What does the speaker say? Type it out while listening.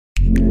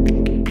Can't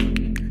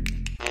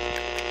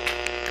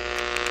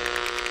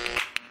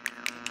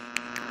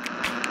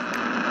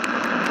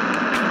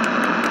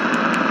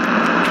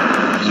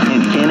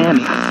hear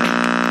me.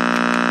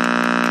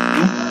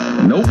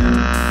 Nope.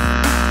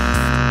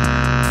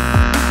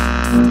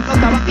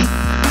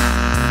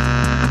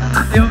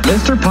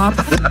 Mr. Pop.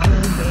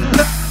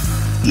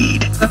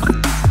 Eat.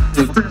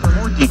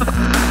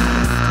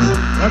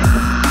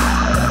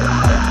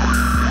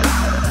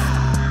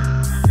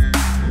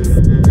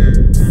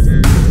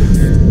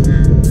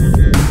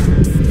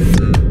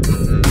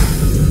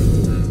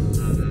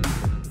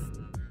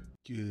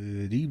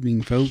 Good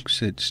evening,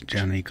 folks. It's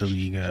Johnny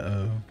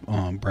Kaliga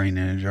of Brain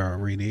in a Jar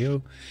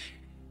Radio,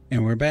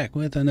 and we're back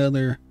with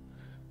another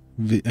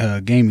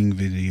gaming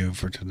video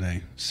for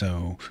today.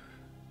 So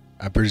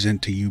I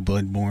present to you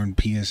Bloodborne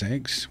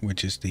PSX,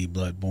 which is the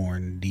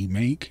Bloodborne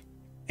remake.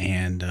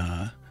 And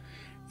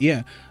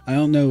yeah, I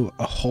don't know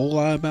a whole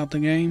lot about the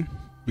game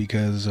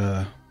because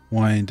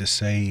wanting to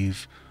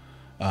save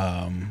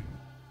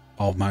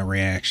all my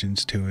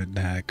reactions to it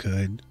that I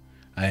could.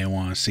 I didn't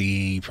want to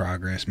see any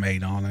progress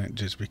made on it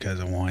just because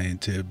I wanted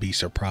to be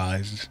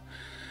surprised.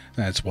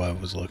 That's what I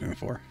was looking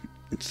for.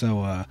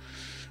 So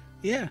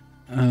yeah,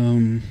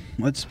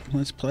 let's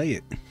play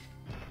it.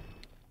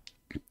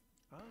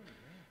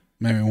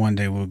 Maybe one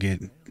day we'll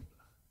get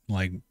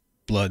like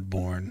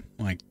Bloodborne,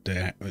 like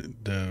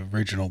the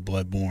original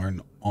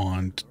Bloodborne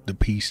on the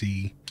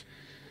PC.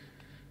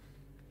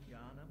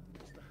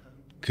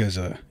 Because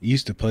I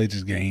used to play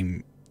this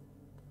game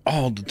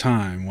all the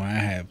time when I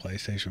had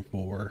PlayStation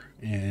 4,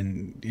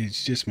 and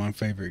it's just my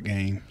favorite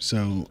game.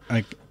 So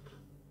I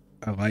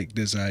like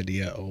this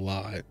idea a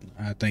lot.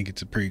 I think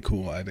it's a pretty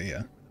cool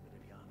idea.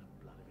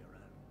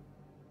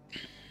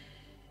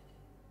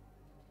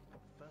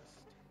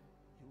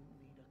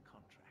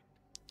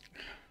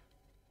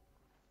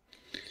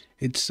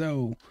 It's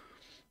so,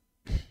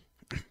 I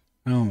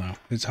don't know,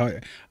 it's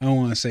hard. I don't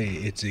want to say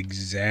it's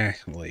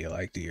exactly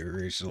like the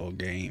original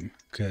game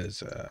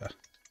because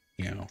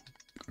you know,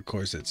 of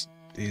course it's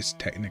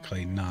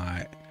technically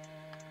not,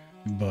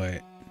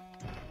 but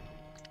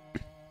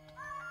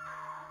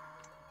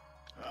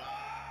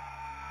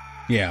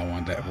yeah, I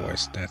want that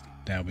voice.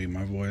 That'll be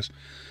my voice.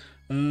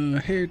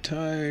 Hair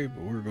type,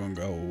 we're gonna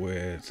go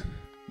with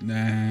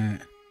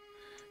that,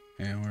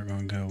 and we're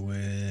gonna go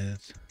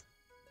with,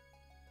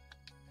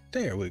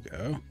 there we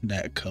go,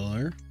 that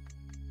color.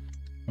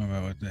 What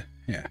about with the,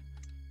 yeah,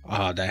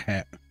 oh, the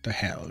hat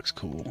looks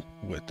cool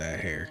with that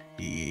hair.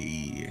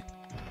 Yeah.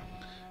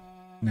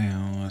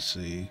 Now let's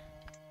see,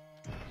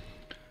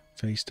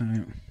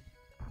 FaceTime.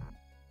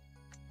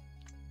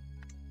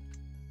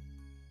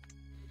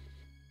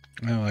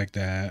 I like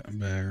that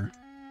better.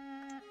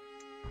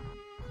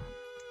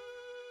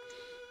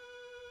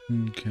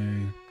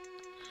 Okay.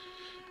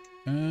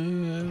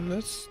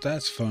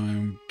 That's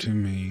fine to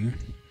me.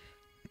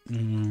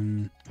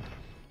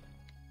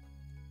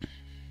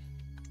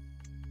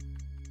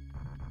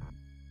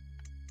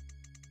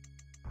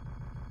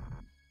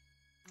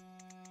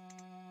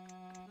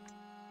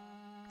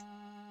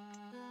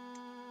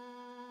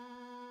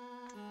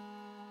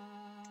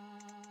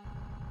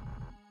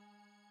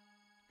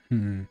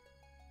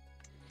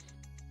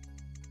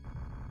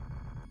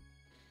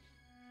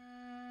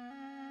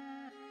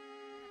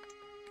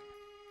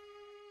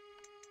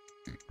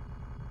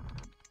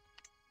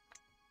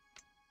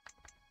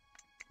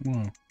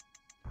 Whoa.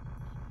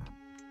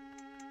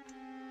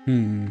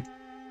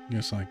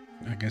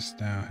 I guess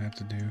that I'll have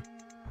to do.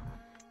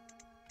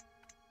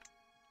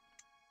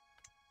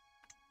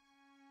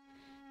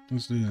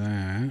 Let's do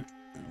that.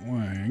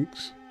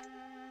 Legs.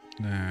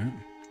 That.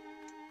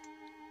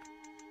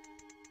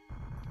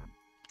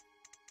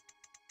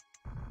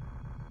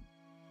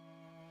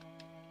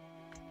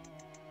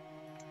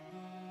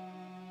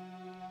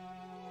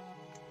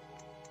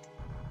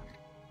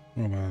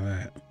 What about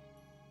that?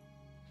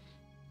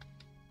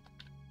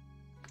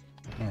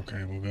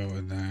 Okay, we'll go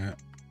with that.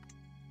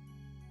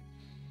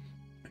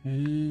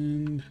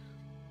 And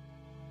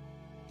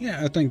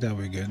yeah, I think that'll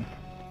be good.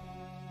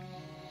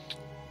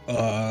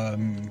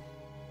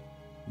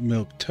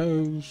 Milk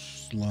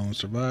Toast, Lone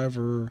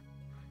Survivor,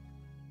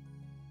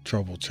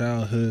 Troubled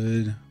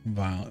Childhood,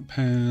 Violent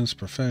Past,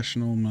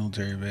 Professional,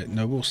 Military Vet,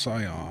 Noble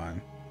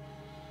Scion.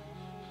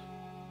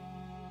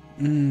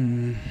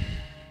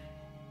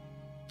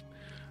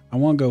 I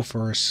want to go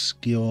for a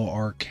skill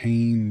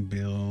arcane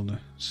build,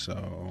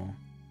 so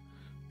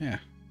yeah,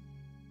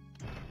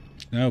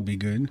 that'll be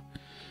good.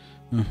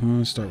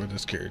 Start with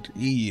this character.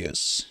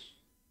 Yes,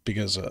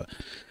 because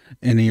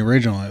in the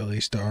original, at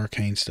least, the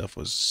arcane stuff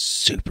was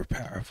super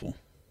powerful.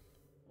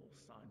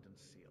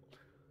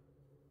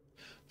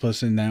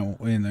 Plus, in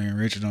the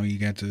original, you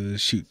got to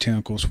shoot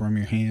tentacles from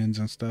your hands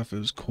and stuff. It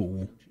was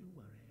cool.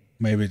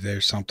 Maybe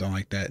there's something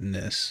like that in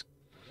this,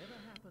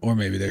 or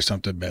maybe there's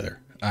something better.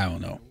 I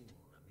don't know.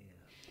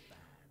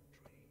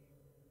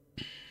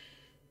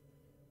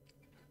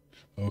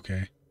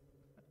 Okay.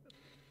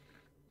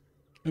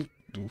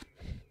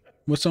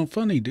 What's so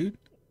funny, dude?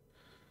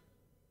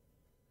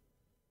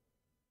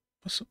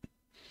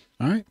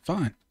 Alright,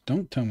 fine.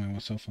 Don't tell me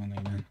what's so funny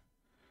then.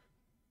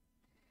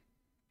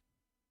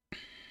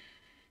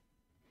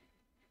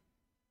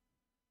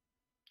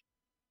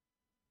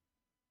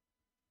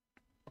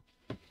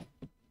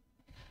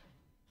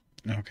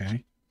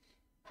 Okay.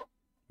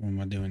 What am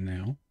I doing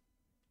now?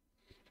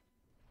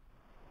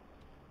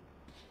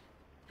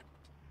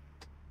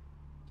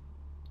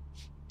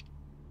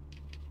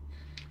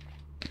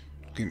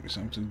 Give me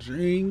something to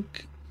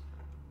drink.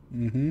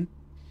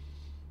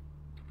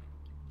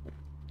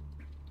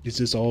 Is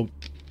this all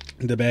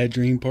the bad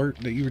dream part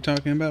that you were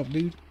talking about,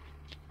 dude?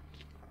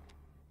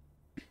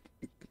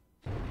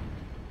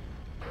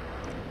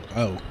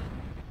 Oh.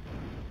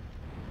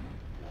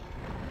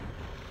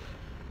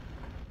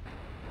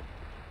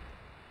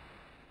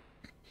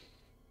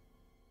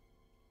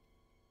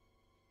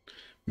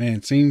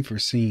 Man, scene for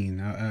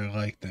scene. I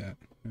like that.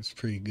 That's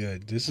pretty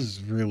good. This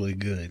is really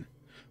good.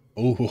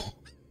 Oh.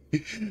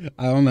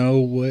 I don't know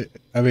what...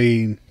 I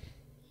mean,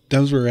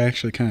 those were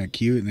actually kind of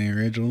cute in the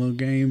original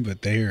game,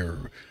 but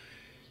they're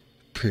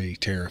pretty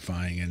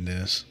terrifying in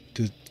this.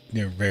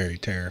 They're very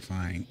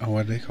terrifying. Oh,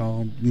 what do they call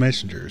them?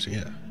 Messengers,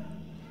 yeah.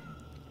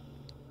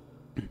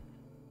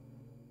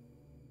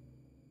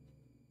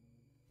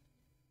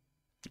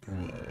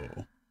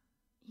 Whoa.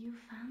 You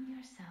found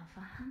yourself a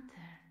hunter.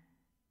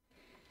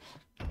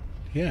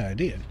 Yeah, I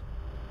did.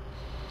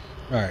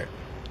 Alright.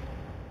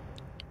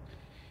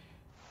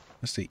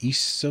 That's the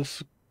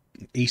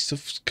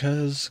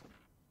Isofka's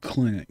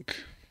Clinic.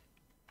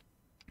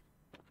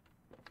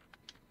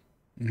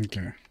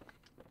 Okay.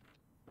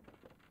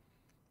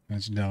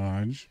 That's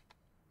dodge.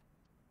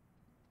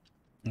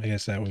 I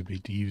guess that would be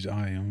to use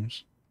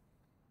items.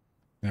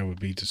 That would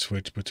be to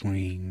switch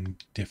between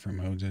different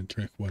modes and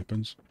trick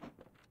weapons.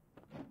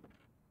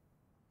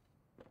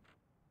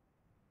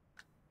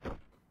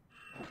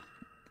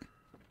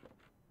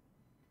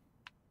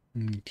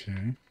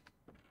 Okay.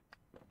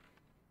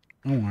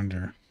 I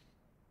wonder.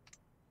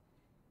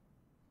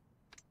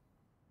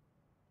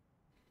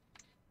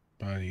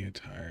 Body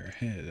attire,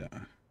 head,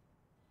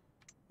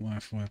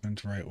 left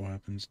weapons, right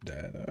weapons,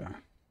 data.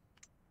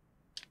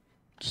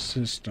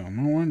 System,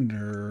 I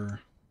wonder.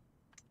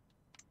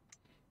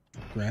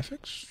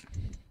 Graphics?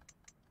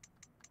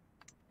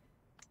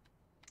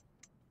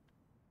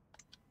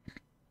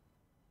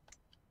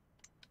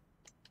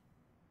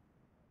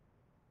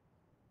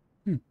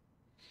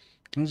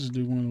 Let's just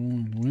do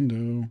one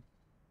window.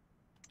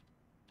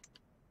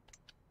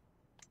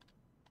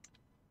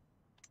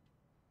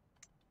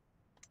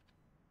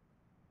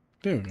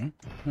 There we go.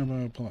 How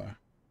about apply?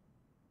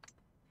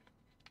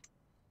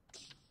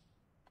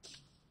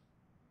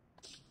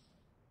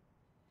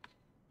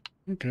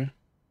 Okay.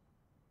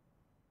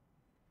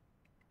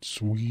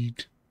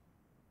 Sweet.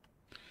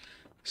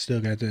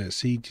 Still got that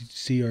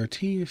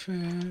CRT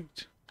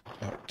effect.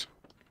 Locked.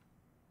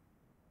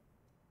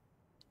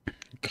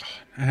 God,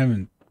 I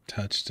haven't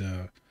touched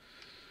a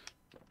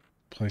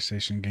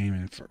PlayStation game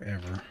in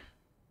forever.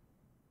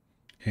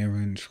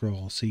 Heron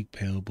scroll, seek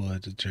pale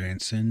blood to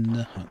transcend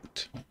the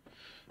hunt.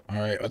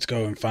 Alright, let's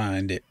go and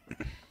find it.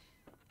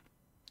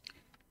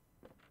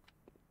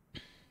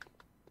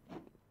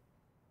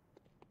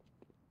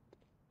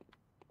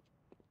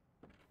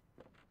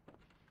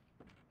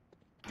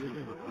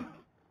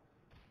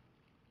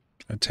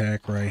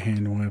 Attack right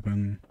hand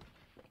weapon.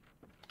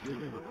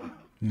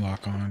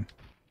 Lock on.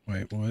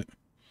 Wait, what?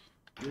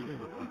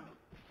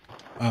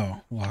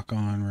 Oh, lock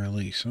on,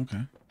 release.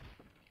 Okay.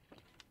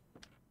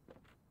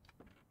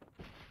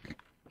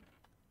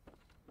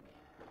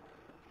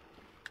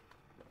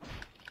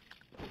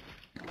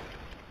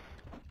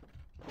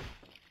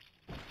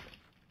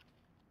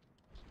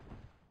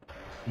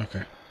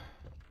 Okay.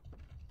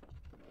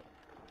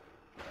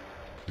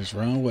 Just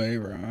run away,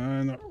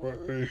 run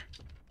away.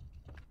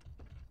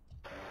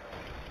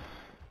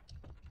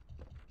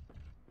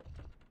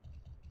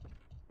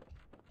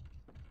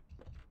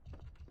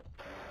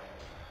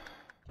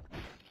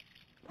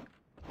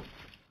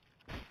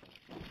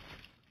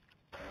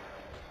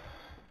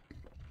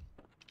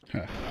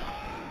 Huh.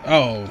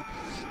 Oh.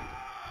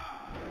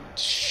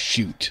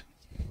 Shoot.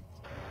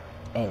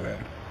 Oh,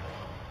 yeah.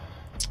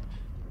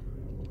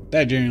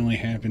 That generally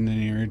happened in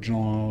the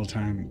original all the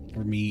time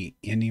for me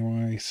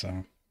anyway,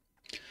 so.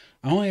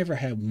 I only ever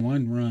had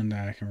one run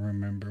that I can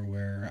remember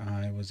where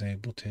I was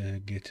able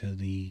to get to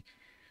the,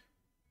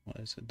 what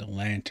is it, the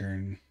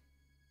lantern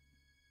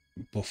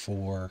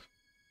before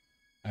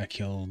I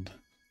killed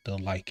the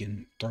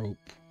lycanthrope.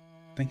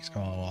 I think it's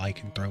called a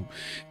lycanthrope.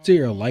 It's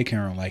either a lycan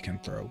or a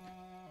lycanthrope.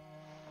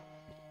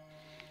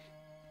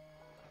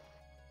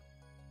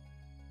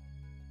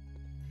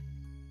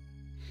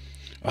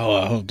 Oh,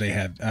 I hope they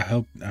have. I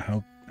hope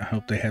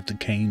they have the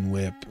cane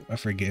whip. I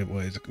forget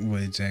what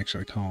it's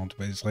actually called,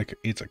 but it's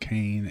a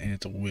cane and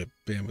it's a whip.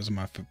 It was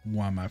one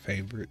of my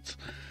favorites.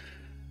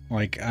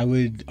 Like, I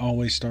would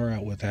always start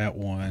out with that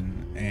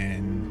one,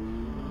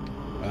 and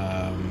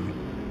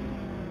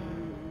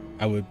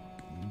I would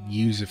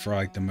use it for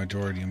like the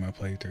majority of my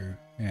playthrough.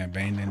 Yeah,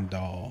 abandoned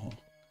doll.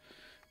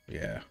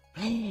 Yeah.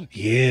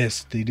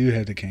 Yes, they do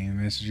have the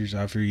cane. Messengers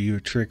offer you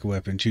a trick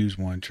weapon. Choose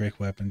one. Trick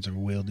weapons are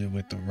wielded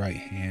with the right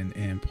hand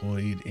and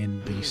employed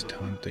in beast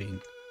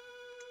hunting.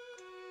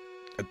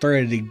 A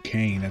threaded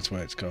cane, that's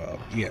what it's called.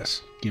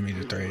 Yes, give me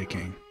the threaded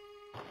cane.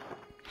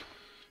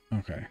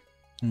 Okay,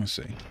 let's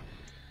see.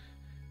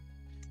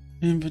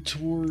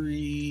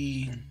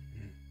 Inventory.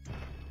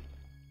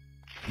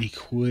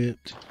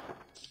 Equipped.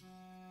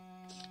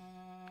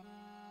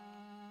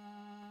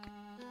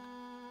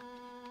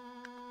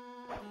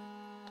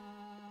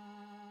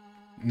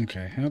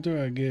 Okay, how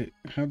do I get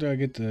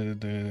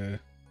the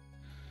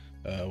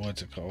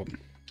what's it called?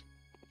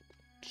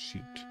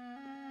 Shoot.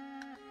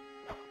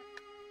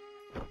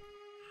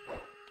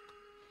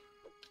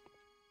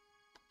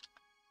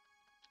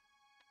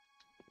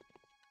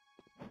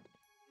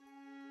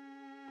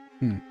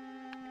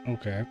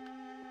 Okay.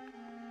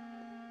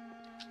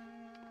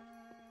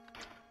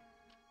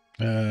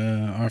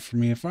 Offer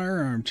me a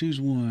firearm.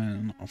 Choose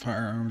one.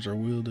 Firearms are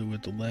wielded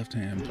with the left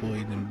hand,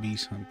 employed in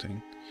beast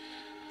hunting.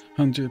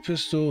 Hunter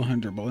pistol,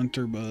 hunter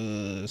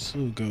blunderbuss.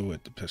 We'll go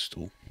with the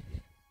pistol.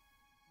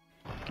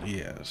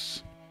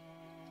 Yes.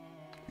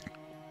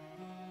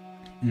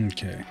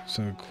 Okay,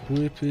 so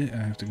equip it. I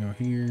have to go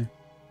here.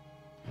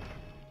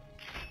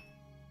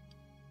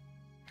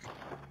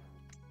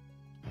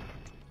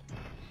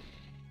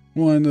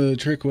 One of the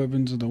trick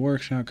weapons of the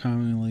workshop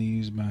commonly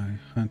used by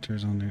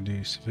hunters on their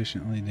duty,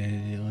 sufficiently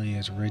deadly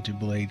as a rigid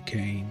bladed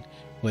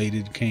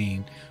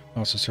cane.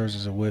 Also serves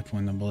as a whip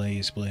when the blade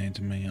is split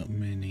into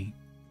many.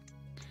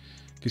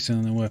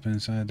 Concealing the weapon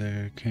inside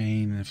the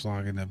cane and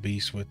flogging the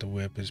beast with the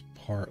whip is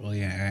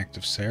partly an act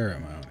of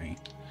ceremony.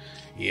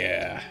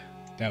 Yeah,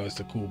 that was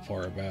the cool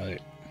part about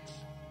it.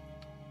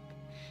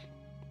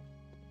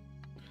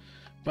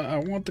 But I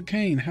want the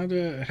cane. How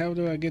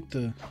do I get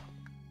the...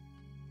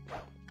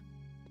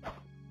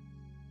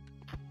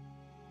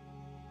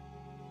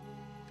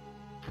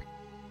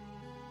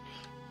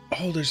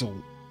 Oh, there's a...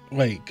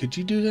 Wait, could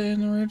you do that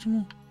in the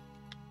original?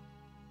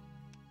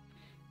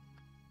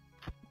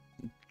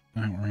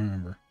 I don't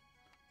remember.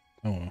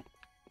 Oh well.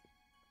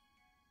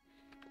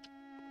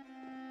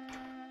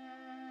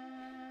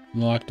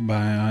 Locked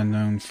by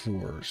unknown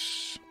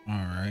force.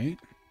 Alright.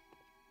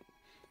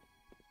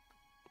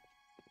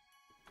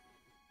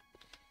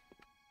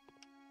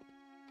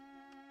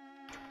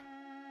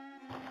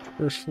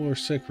 First floor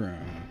sick room.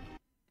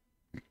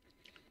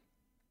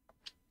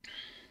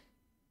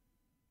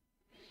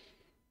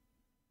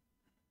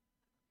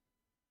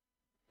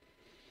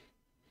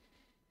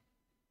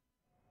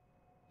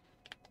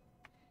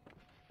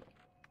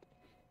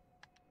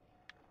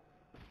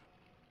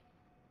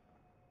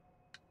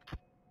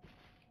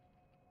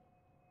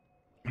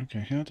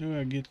 Okay, how do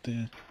I get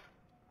the...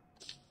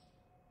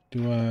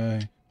 Do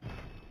I...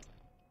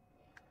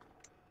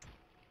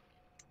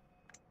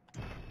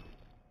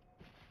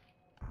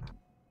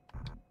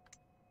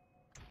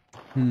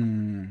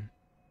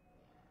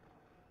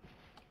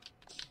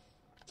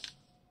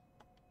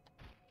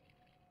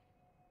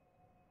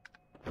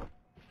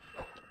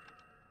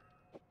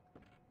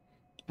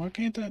 Why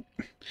can't that...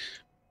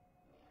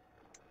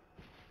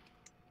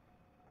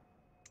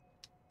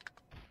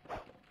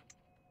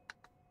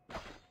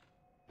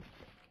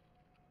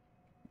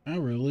 I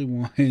really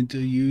wanted to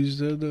use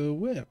the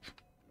whip.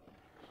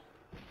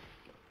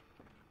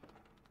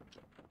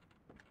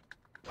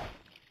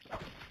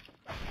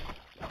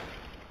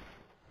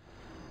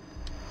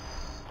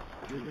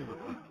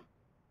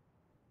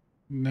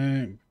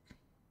 No.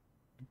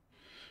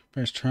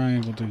 Press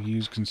triangle to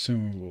use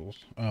consumables.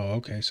 Oh,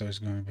 okay, so it's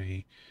going to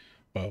be...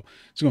 Well,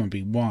 it's going to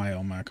be Y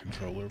on my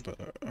controller,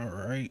 but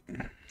alright.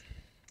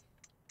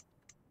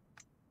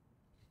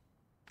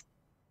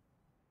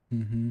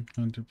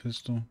 Hunter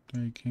pistol,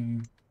 Gray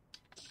King.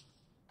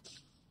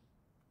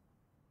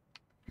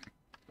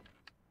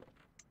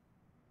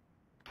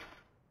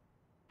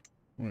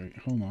 Wait,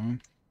 hold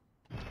on.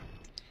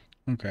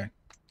 Okay.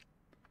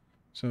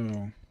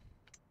 So,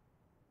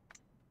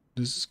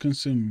 this is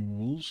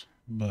consumables,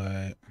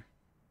 but...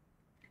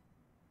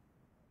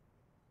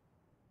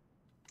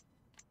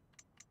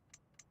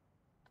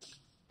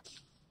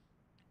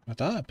 I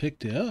thought I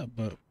picked it up,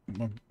 but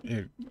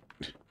it...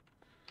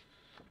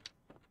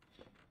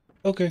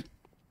 Okay.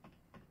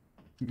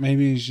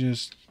 Maybe it's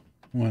just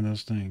one of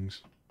those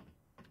things.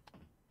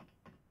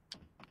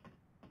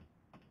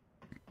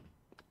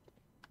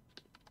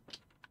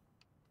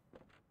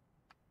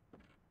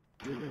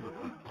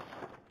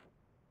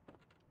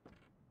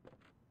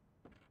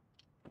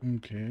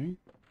 Okay.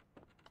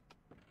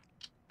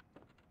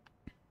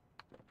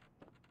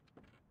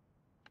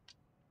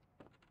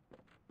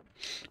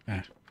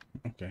 Ah,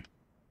 okay.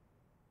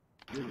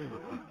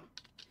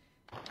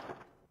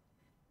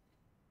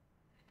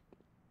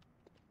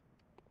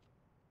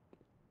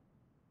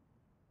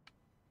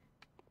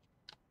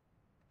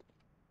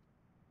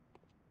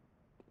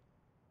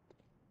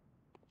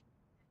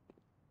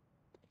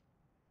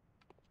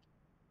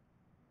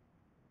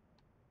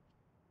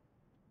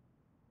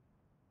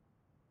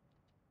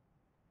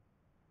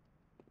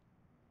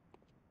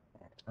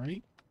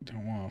 Right?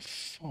 Don't want to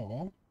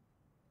fall.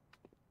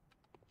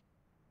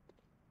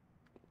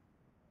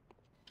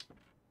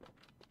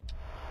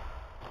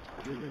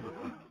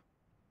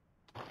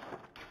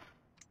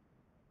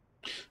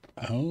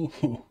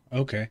 Oh,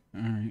 okay.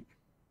 All right.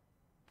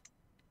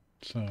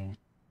 So.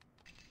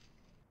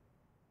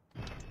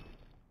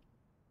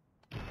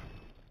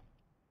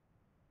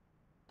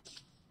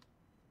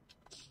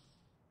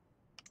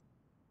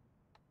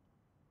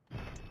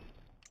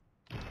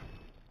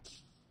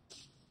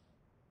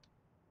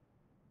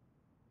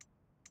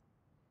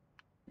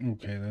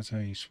 Okay, that's how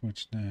you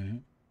switch that.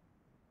 And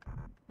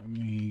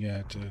then you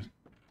got to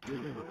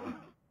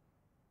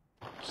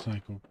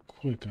cycle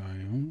quick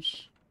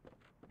items.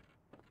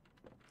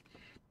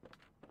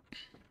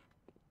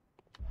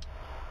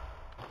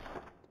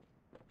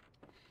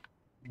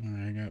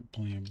 Alright, I got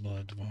plenty of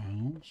blood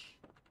vials.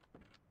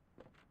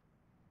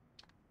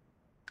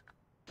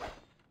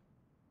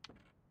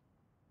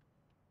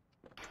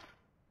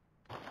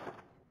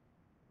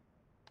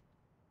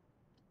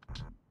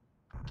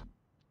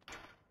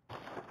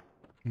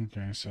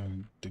 Okay, so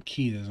the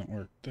key doesn't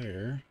work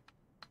there.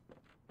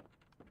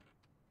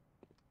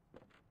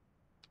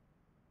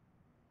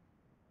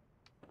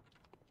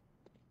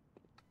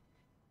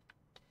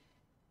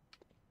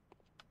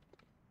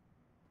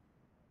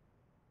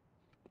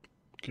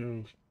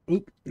 Go.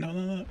 Oop, no,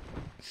 no, no.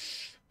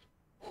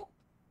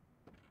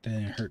 That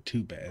didn't hurt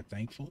too bad,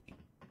 thankfully.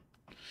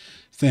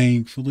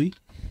 Thankfully.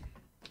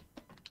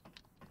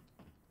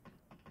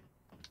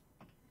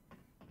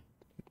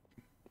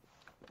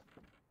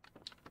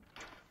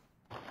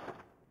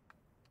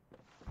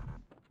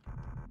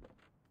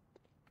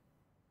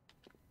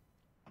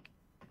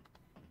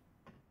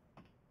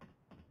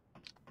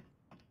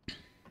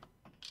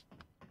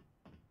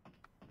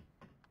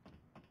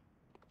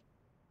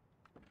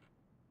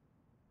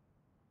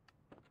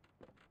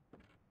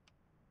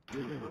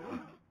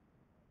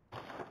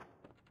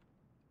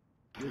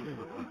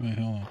 Wait,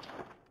 hold on.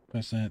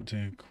 Press that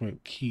to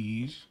equip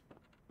keys.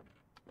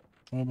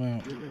 What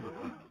about...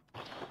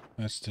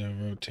 That's to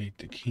rotate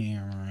the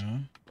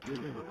camera.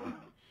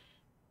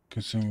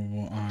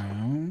 Consumable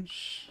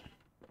items.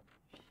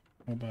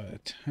 What about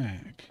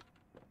attack?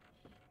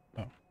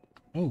 Oh.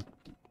 Oh!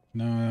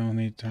 No, I don't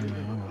need to turn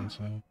that on,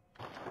 so...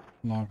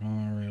 Lock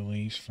on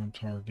release from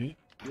target.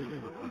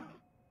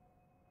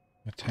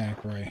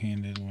 Attack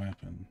right-handed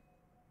weapon.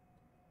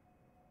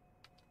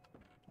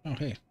 Oh,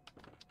 hey.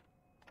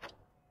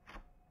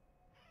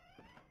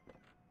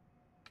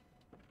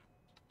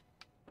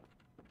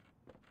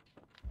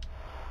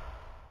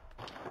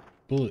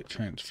 Bullet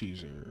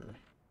transfuser.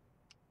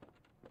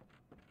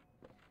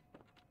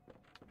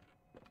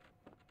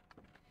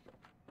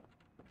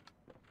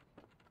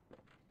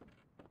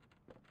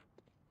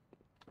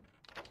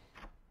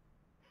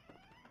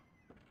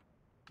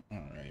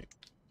 Alright.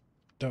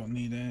 Don't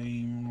need that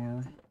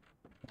anymore.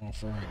 Well,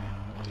 for right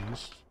now, at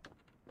least.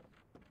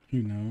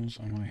 Who knows?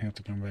 I might have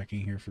to come back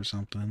in here for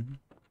something.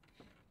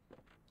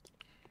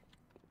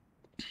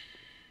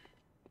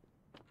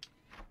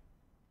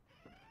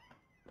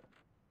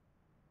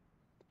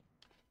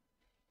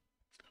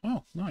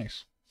 Oh,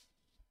 nice.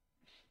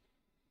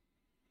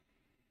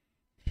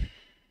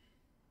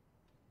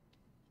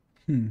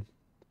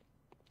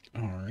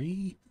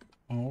 Alright.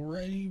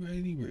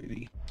 Alrighty,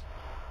 ready.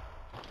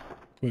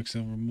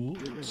 Quicksilver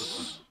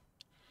bullets.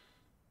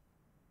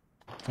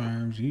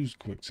 Firearms use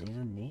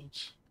quicksilver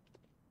bullets.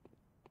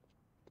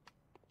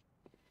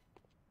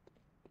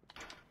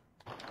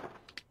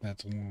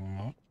 That's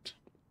locked.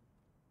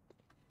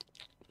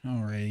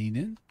 Alrighty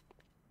then.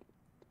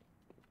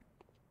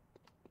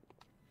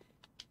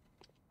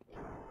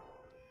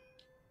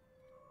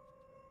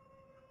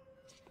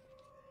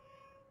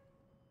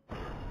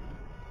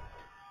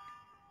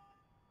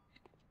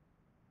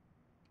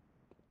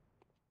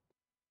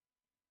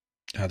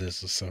 Oh,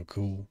 this is so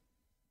cool.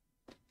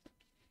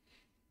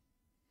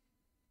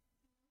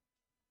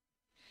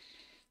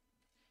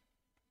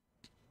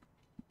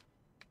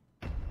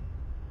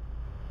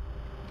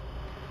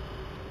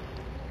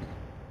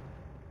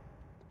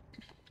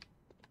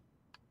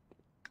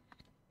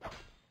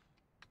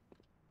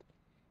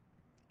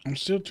 I'm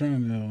still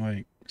trying to,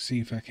 like, see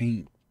if I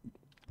can't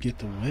get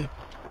the whip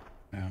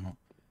out.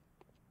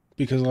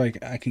 Because,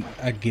 like, I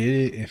get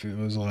it if it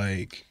was,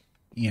 like,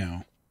 you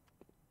know,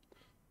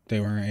 they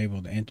weren't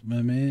able to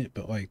implement it,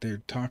 but, like,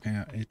 they're talking,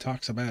 it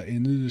talks about it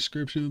in the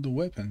description of the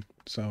weapon,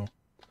 so.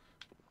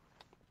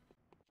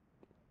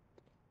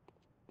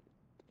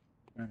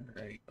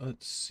 Alright,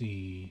 let's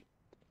see.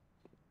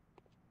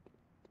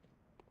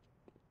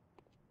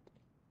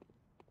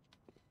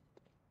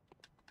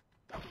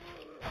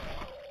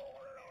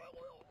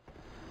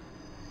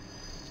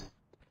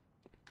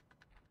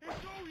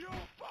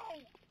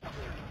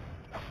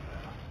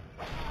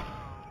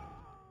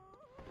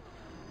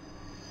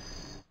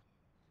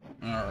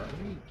 Alright.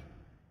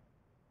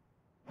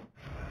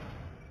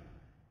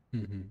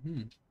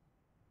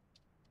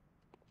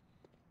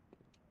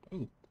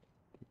 Oh,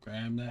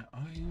 grab that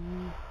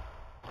item.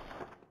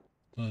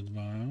 Blood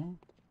vial.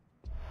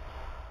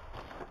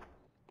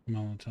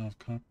 Molotov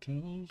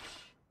cocktails.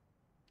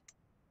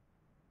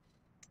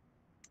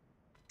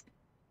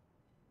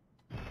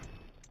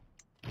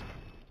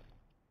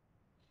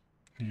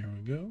 Here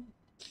we go.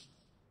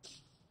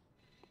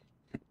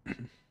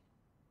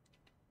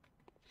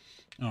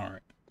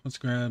 Alright, let's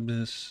grab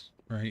this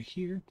right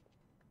here.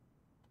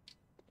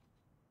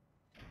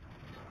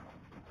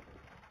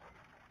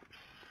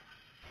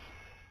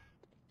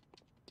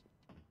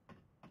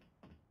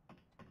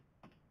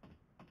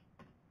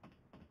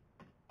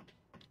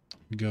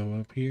 Go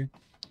up here.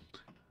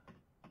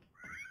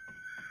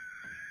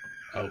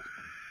 Oh.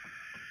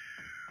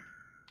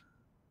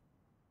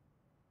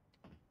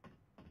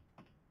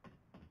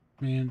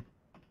 Man.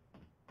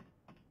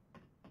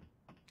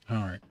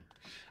 Alright.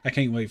 I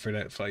can't wait for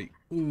that fight.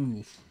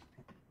 Ooh.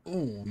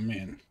 Oh,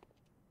 man.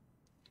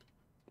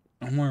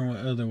 I'm wondering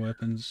what other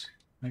weapons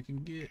I can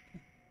get.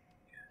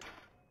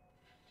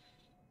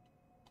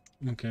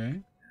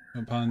 Okay.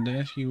 Upon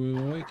death, you will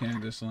awaken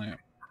at this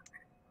lamp.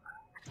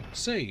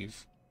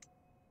 Save.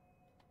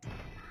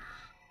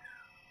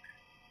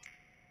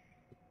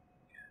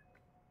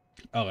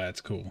 Oh,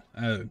 that's cool.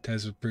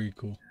 That's a pretty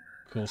cool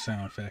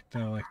sound effect.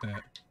 I like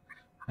that.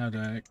 How do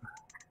I...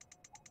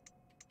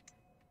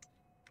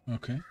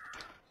 Okay.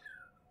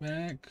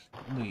 Back.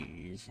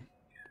 Leave.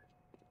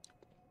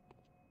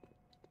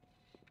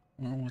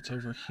 Well, what's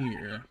over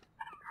here?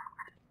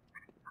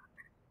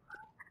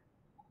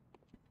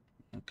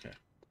 Okay.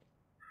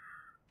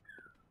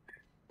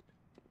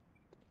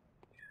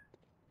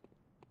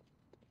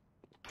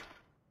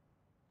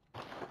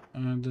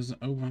 Doesn't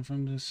open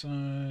from this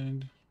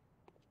side.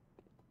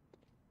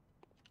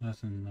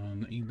 Nothing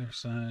on either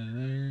side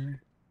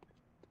there.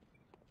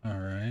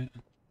 Alright.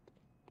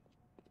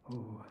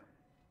 Oh,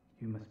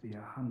 you must be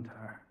a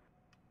hunter.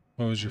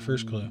 What was your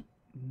first clue?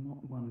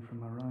 Not one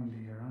from around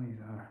here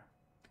either.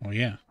 Oh,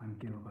 yeah. I'm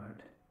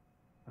Gilbert,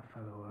 a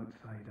fellow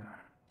outsider.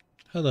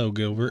 Hello,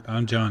 Gilbert.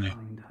 I'm Johnny.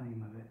 Fine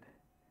time of it.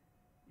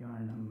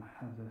 Yarnum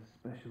has a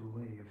special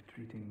way of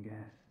treating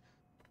guests.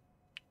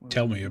 Well,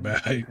 Tell me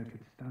about it. I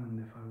could stand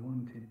if I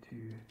wanted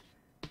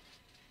to,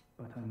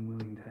 but I'm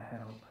willing to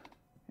help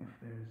if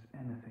there's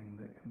anything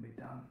that can be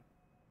done.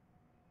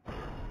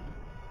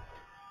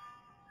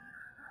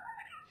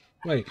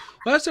 Wait,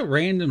 why does a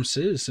random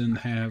citizen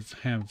have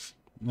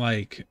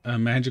like a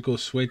magical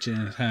switch in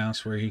his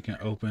house where he can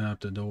open up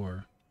the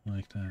door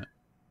like that?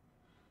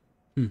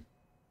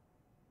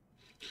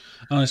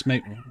 Oh, let's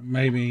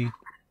maybe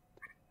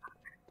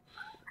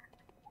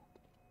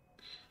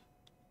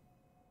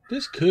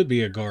this could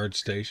be a guard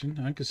station.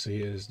 I could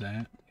see it as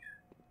that.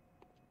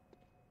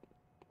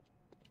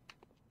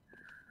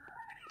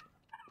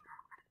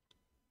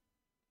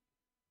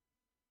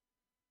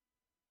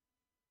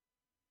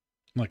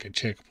 Like a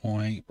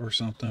checkpoint or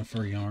something for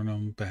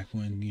Yarnum back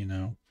when, you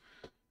know,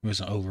 it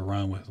wasn't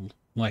overrun with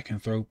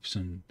lycanthropes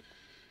and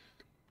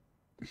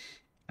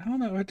I don't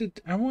know.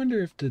 I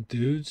wonder if the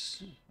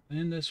dudes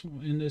in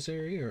this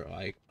area are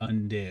like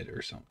undead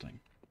or something.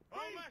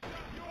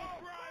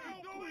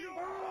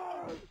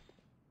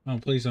 Oh,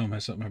 please don't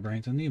mess up my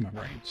brains. I need my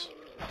brains.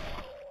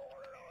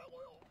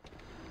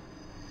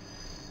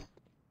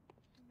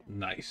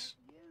 Nice.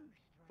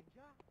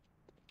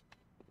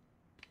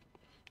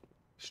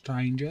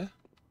 Stranger?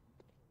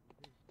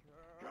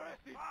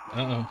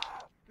 Uh-oh.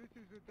 This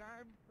is a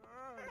damn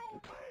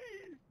help me!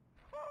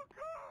 Oh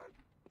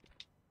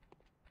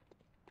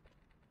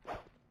God!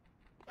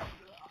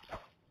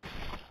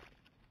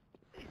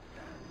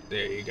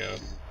 There you go.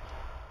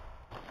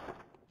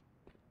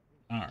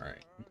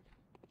 Alright.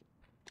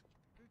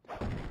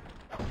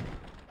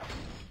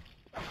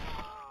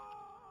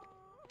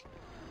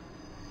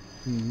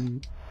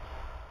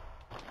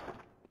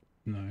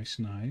 Nice,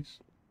 nice.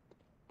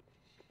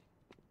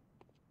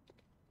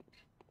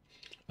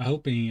 I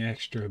hope any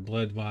extra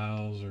blood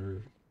vials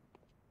or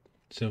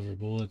silver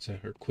bullets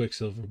or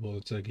quicksilver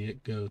bullets I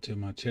get go to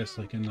my chest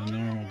like in the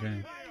normal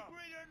game.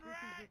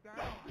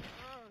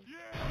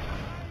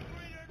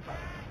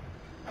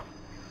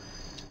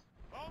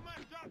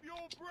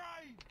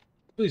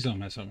 Please don't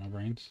mess up my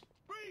brains.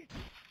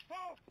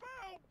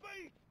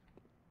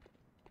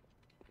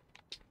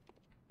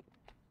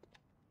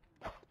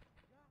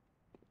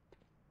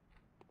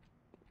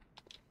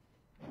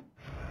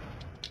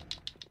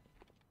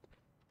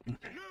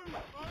 Okay.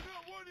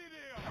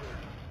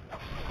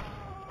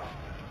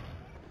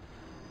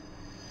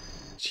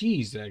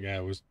 Jeez, that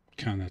guy was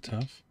kind of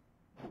tough.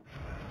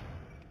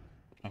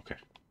 Okay.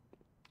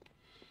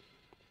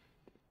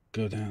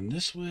 Go down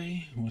this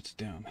way. What's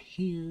down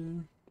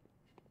here?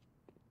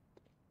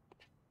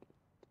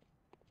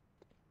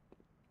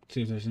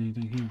 See if there's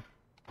anything here.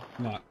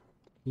 Locked.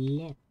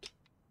 Locked.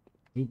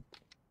 Oop.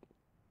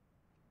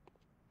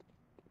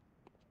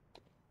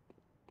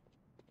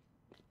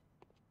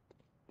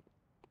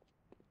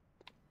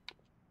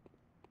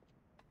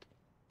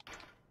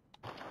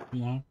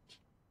 Locked.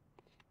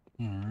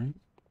 Alright.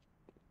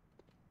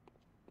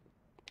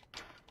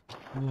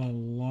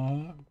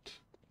 Locked.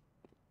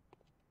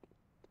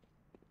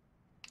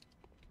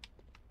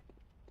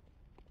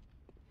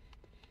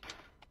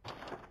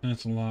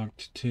 That's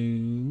locked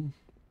too.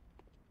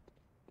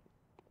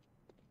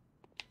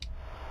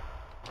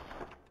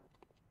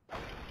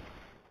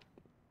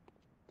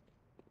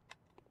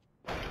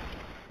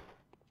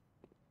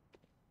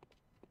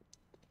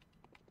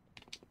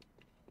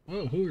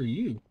 Oh, who are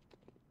you?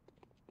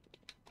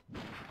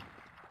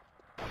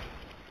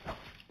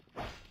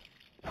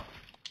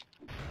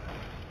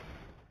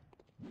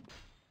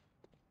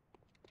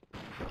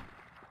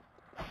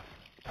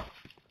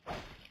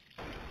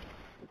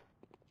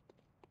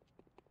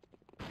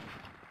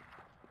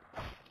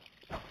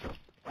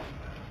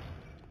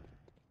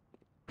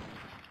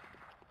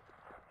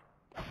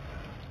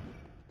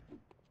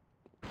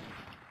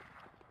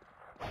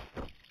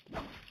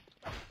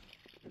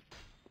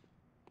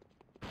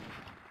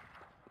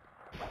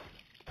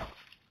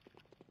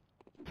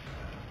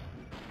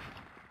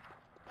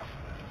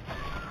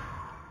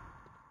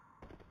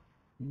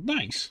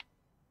 Nice.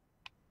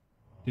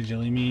 Did you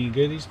leave me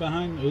goodies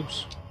behind?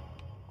 Oops.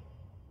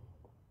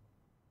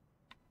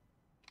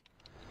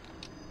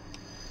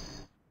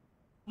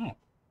 Oh,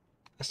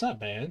 that's not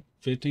bad.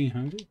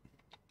 1,500.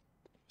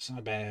 It's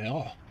not bad at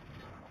all.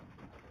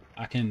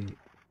 I can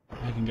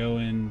go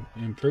and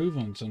improve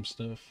on some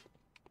stuff.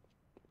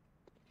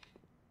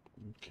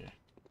 Okay.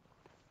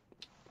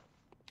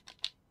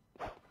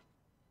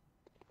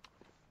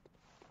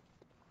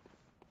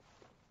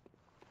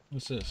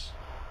 What's this?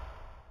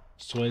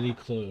 Sweaty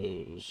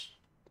clothes.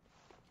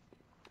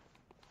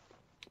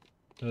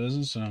 That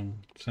doesn't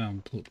sound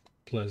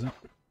pleasant.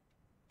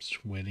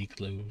 Sweaty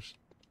clothes.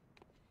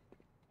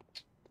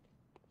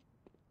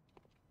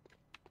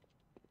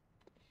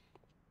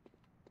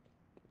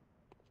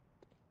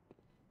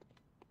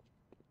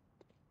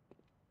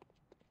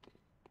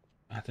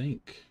 I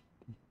think.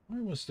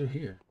 Where was there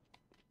here?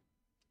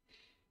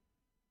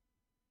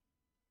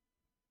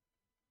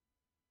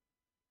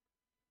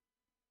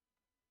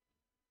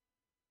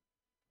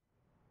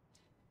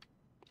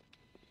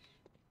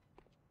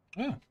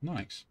 Oh,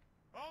 nice.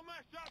 I'll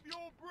mash up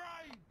your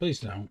brain.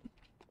 Please don't.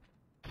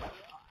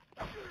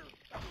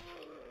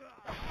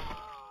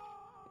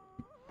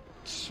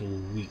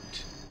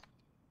 Sweet.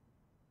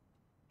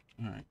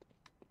 Alright.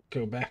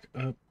 Go back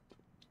up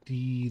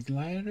the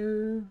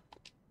ladder.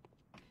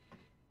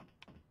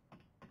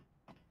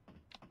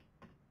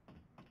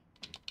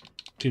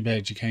 Too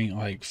bad you can't,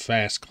 like,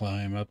 fast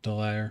climb up the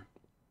ladder.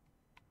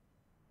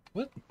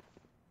 What?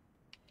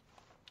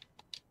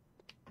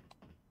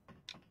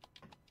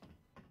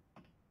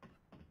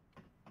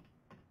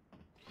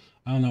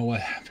 I don't know what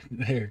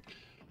happened there.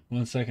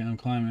 1 second I'm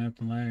climbing up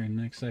the ladder, and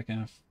the next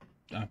second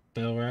I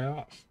fell right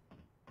off.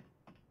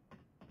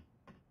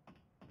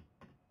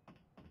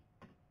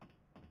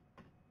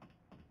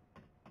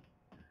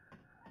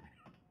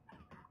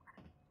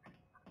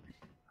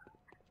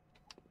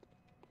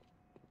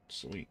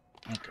 Sweet.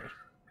 Okay.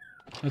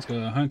 Let's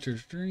go to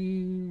Hunter's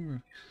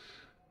Dream.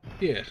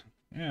 Yeah.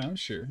 Yeah, I'm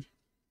sure.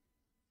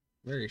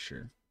 Very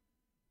sure.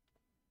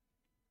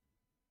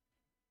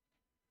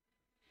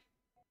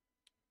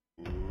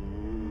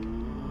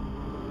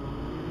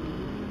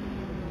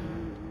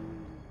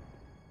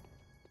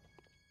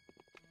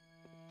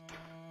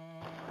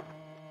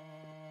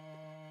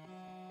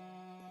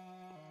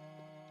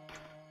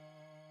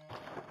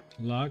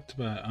 Locked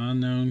by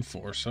unknown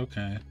force.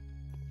 Okay.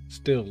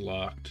 Still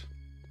locked.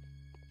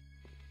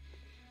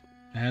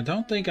 I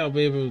don't think I'll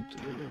be able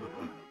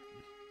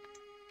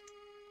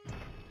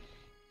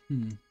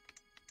to...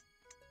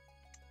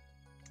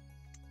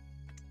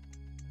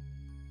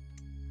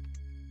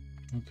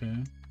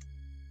 Okay.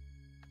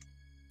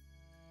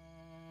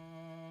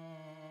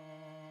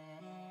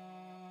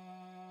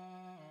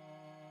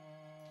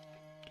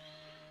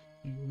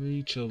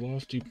 Reach a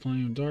lofty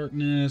plane of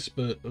darkness,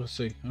 but let's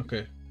see.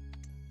 Okay.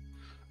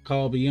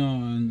 Call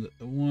beyond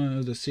one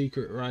of the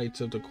secret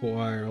rites of the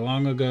choir.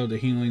 Long ago, the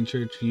healing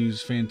church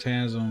used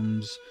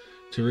phantasms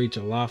to reach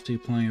a lofty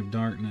plane of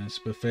darkness,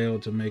 but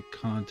failed to make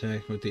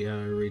contact with the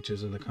outer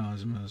reaches of the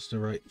cosmos. The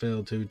rite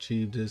failed to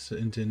achieve this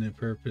intended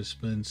purpose,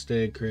 but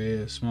instead created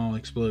a small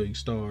exploding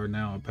star,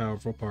 now a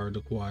powerful part of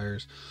the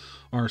choir's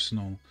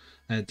arsenal.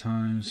 At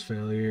times,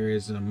 failure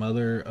is the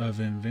mother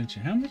of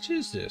invention. How much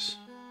is this?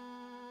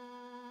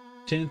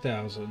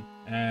 10,000,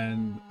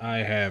 and I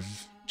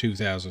have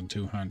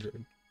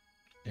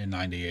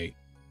 2,298.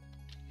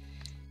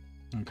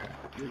 Okay.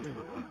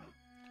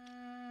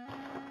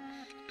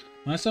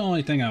 Well, that's the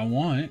only thing I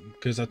want,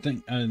 because I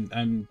think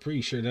I'm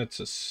pretty sure that's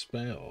a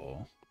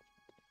spell.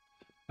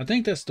 I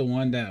think that's the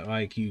one that,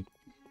 like, you...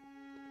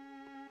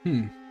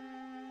 I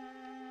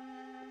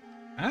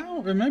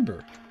don't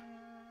remember.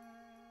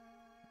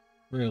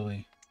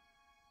 Really.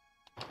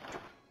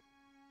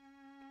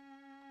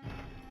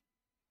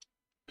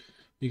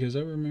 Because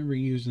I remember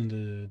using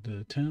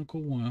the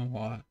tentacle one a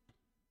lot.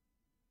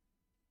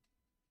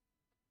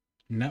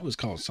 And that was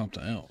called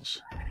something else.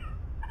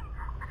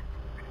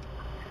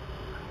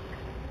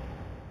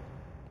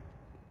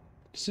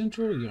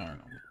 Central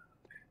Yarnum.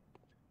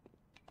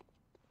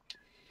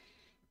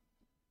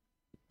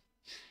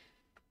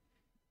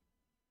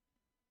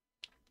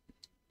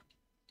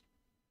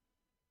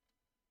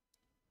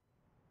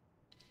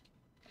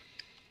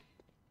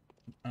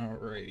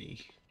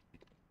 Alrighty.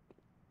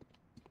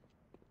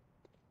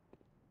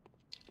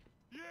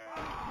 You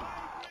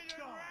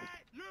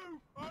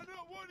are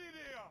not wanted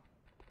here.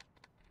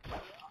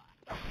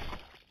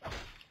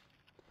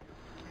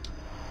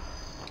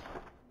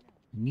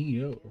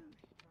 Neo.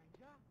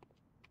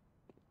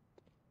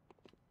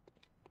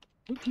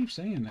 Who keeps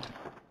saying that?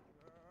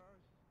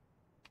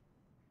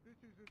 This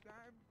is a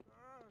damn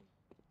curse.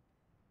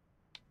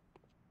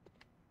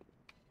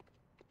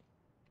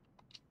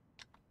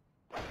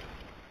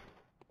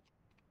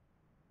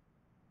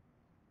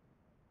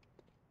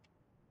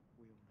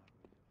 We all know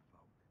who's at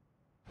fault.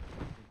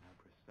 We know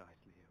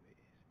precisely who it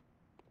is.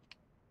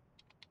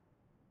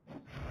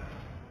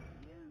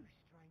 You,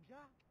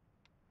 stranger.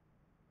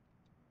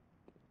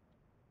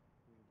 We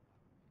all know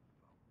who's at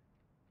fault.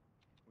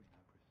 We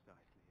know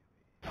precisely who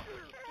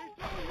it is.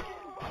 It's all your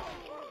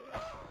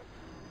fault!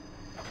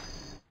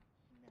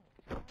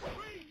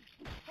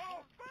 Beast!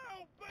 Oh,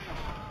 foul beast!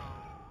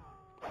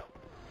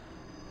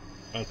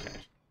 Okay.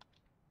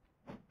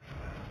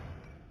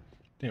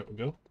 There we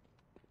go.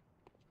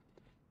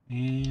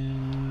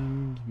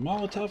 And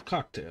Molotov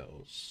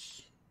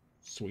cocktails.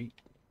 Sweet.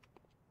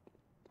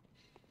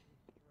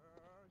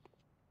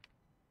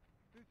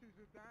 This is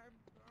a damn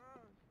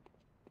curse.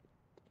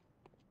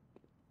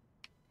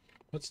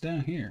 What's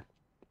down here?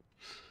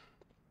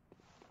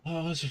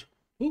 Oh, it's...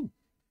 Ooh,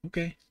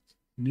 okay.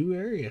 New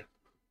area.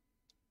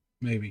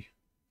 Maybe.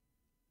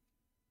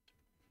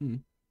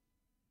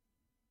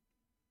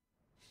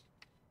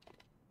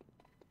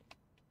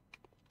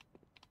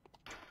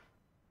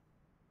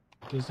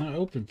 Does not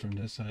open from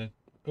this side.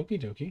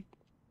 Okie dokie.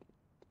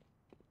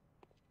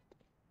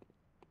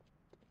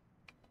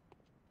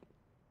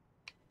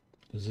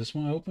 Does this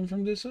one open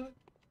from this side?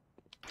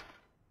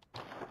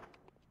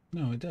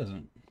 No, it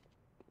doesn't.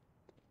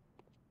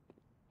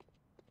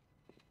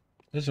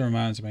 This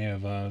reminds me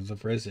of the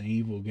Resident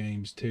Evil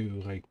games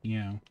too, like, you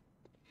know,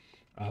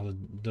 all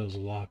of those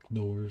locked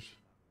doors.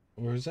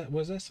 Or is that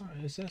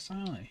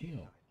Silent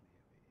Hill?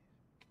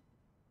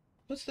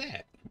 What's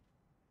that?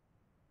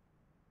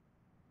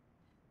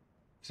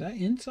 Is that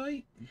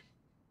Insight?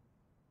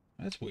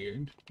 That's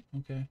weird.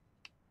 Okay.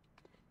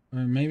 Or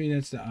maybe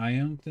that's the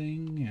ion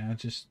thing. Yeah, I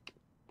just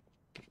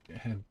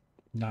have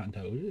not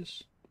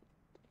noticed.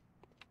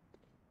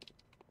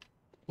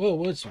 Whoa,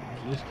 what's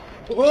this?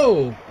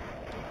 Whoa!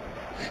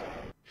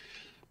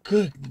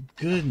 Good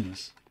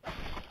goodness.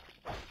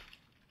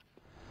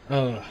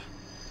 Those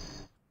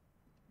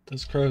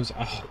crows,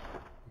 oh,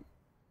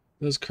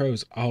 those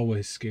crows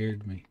always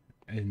scared me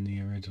in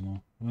the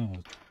original. Oh,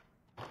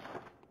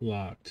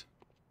 locked.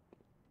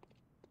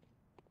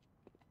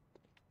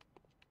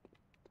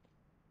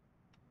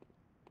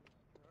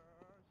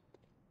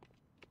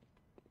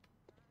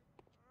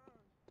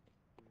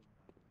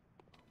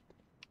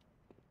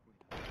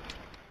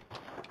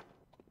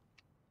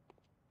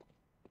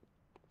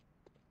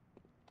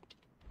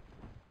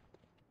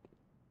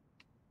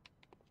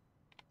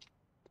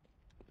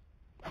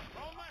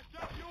 I'll mash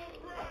up your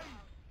brain!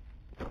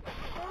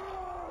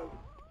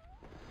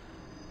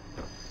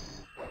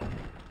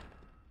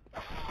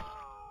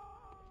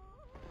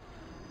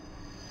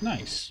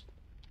 Nice.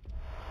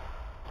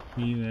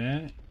 Need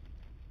that.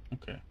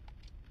 Okay.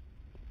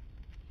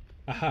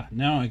 Aha,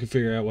 now I can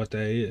figure out what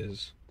that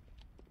is.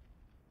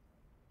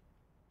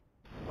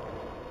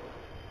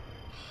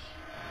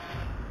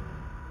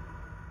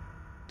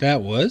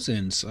 That was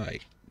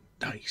Insight.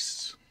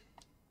 Nice.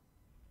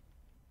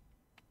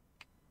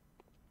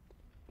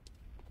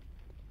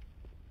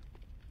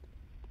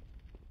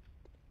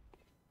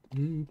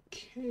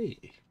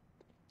 Okay.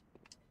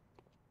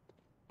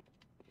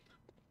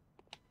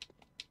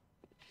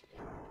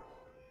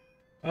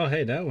 Oh,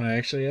 hey, that one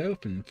actually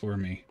opened for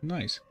me.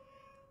 Nice.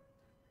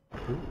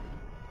 Cool.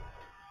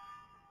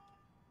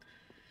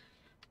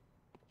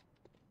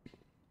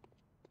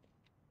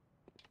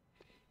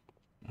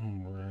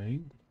 All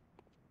right.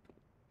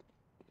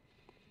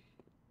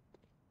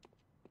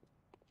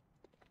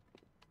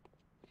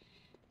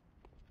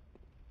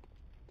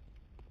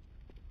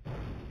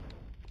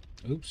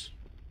 Oops.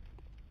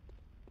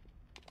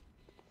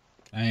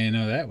 I didn't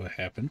know that would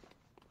happen.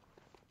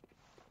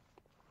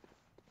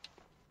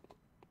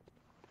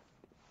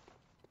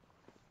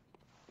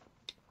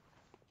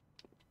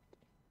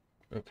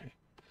 Okay.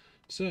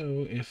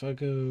 So, if I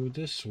go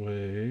this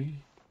way...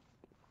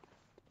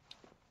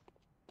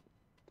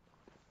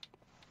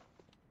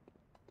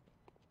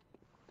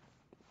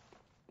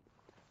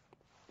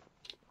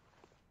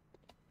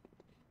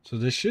 So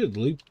this should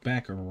loop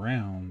back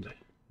around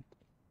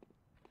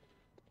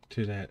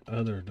to that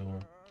other door.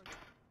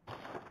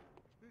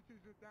 This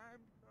is a damn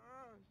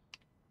curse.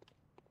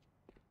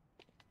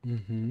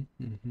 Mm-hmm.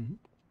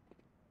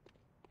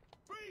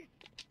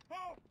 Beast!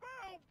 Oh,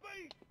 foul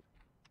beast!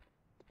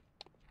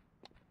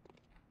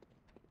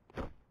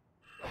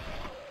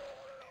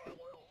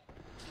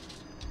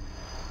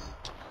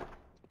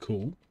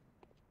 Cool.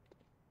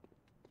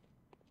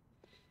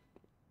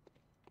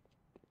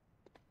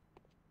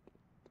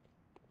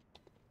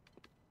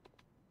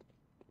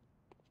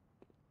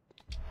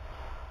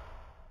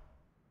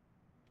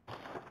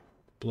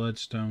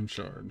 Bloodstone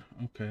shard.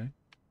 Okay.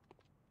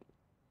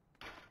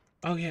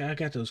 Oh yeah, I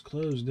got those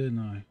closed, didn't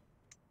I?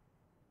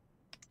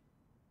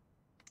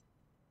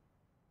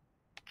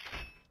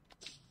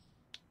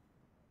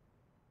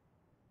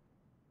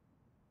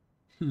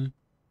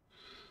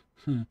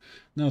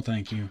 No,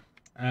 thank you.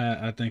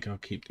 I think I'll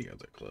keep the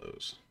other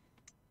clothes.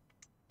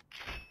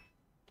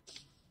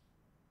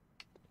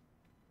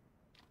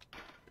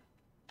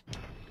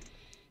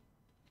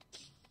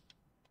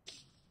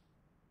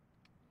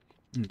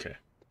 Okay.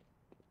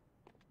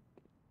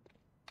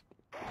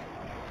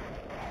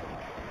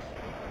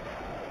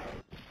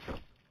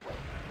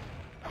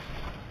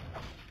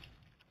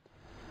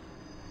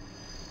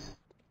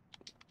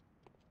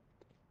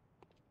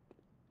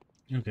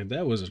 Okay,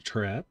 that was a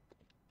trap.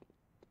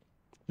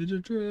 It's a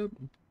trap.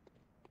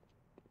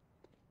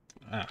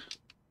 Ah.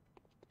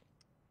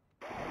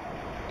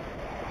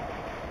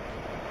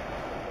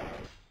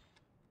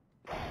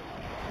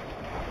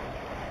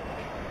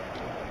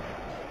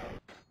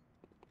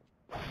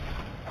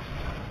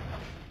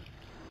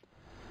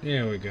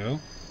 There we go.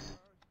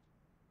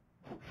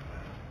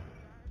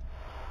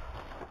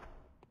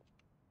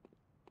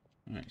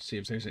 Alright, see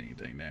if there's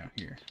anything down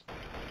here.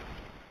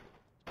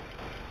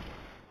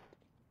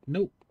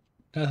 Nope.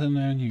 Nothing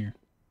down here.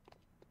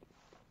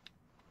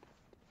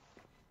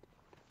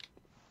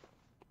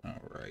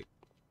 Alright.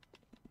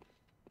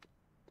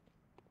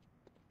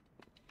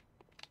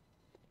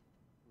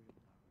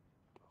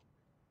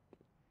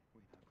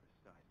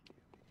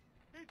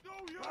 It's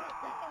all your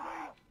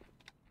fault!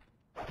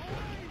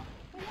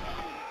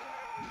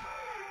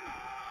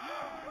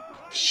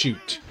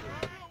 Shoot.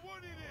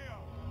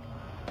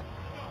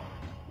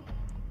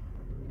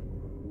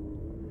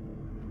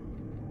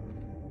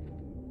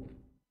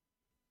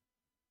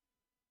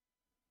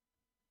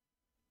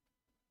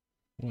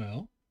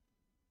 Well.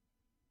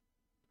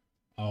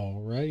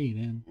 Alrighty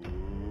then.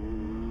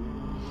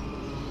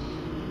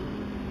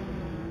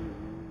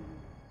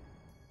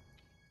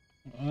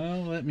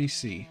 Well, let me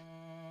see.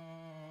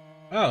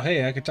 Oh,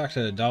 hey, I can talk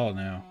to the doll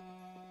now.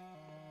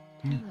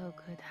 Hello,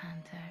 good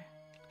hunter.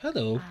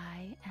 Hello.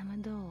 I am a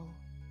doll,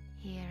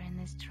 here in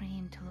this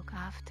dream to look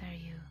after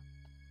you.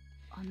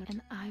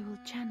 And I will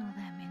channel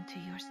them into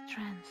your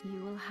strength.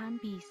 You will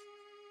hunt beasts,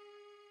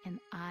 and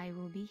I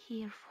will be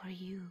here for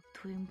you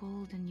to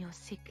embolden your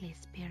sickly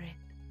spirit.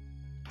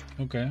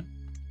 Okay.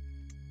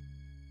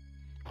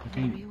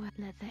 Very well.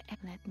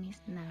 Let me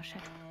now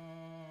shut.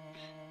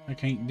 I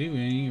can't do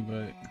any,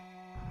 but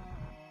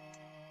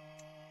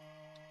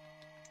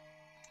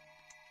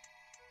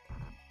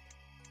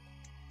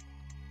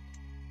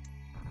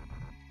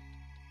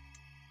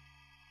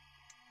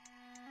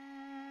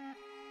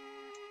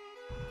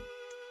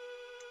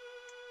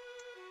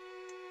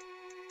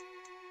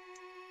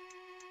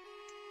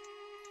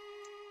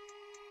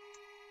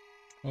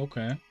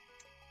okay.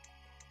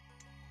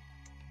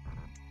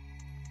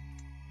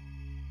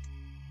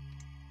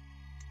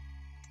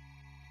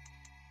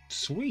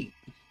 Sweet.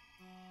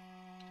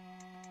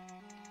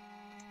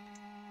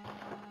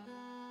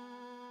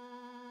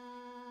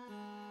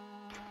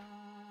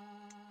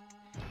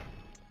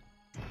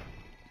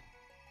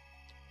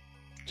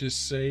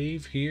 Just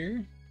save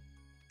here.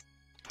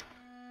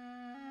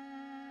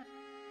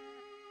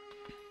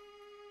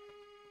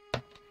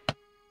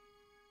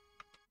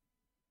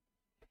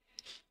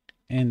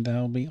 And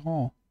that'll be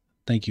all.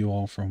 Thank you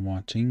all for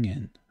watching,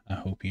 and I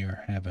hope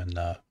you're having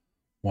a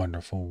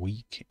wonderful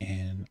week,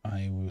 and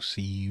I will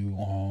see you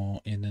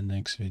all in the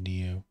next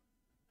video.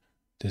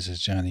 This is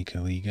Johnny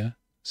Kaliga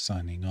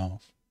signing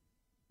off.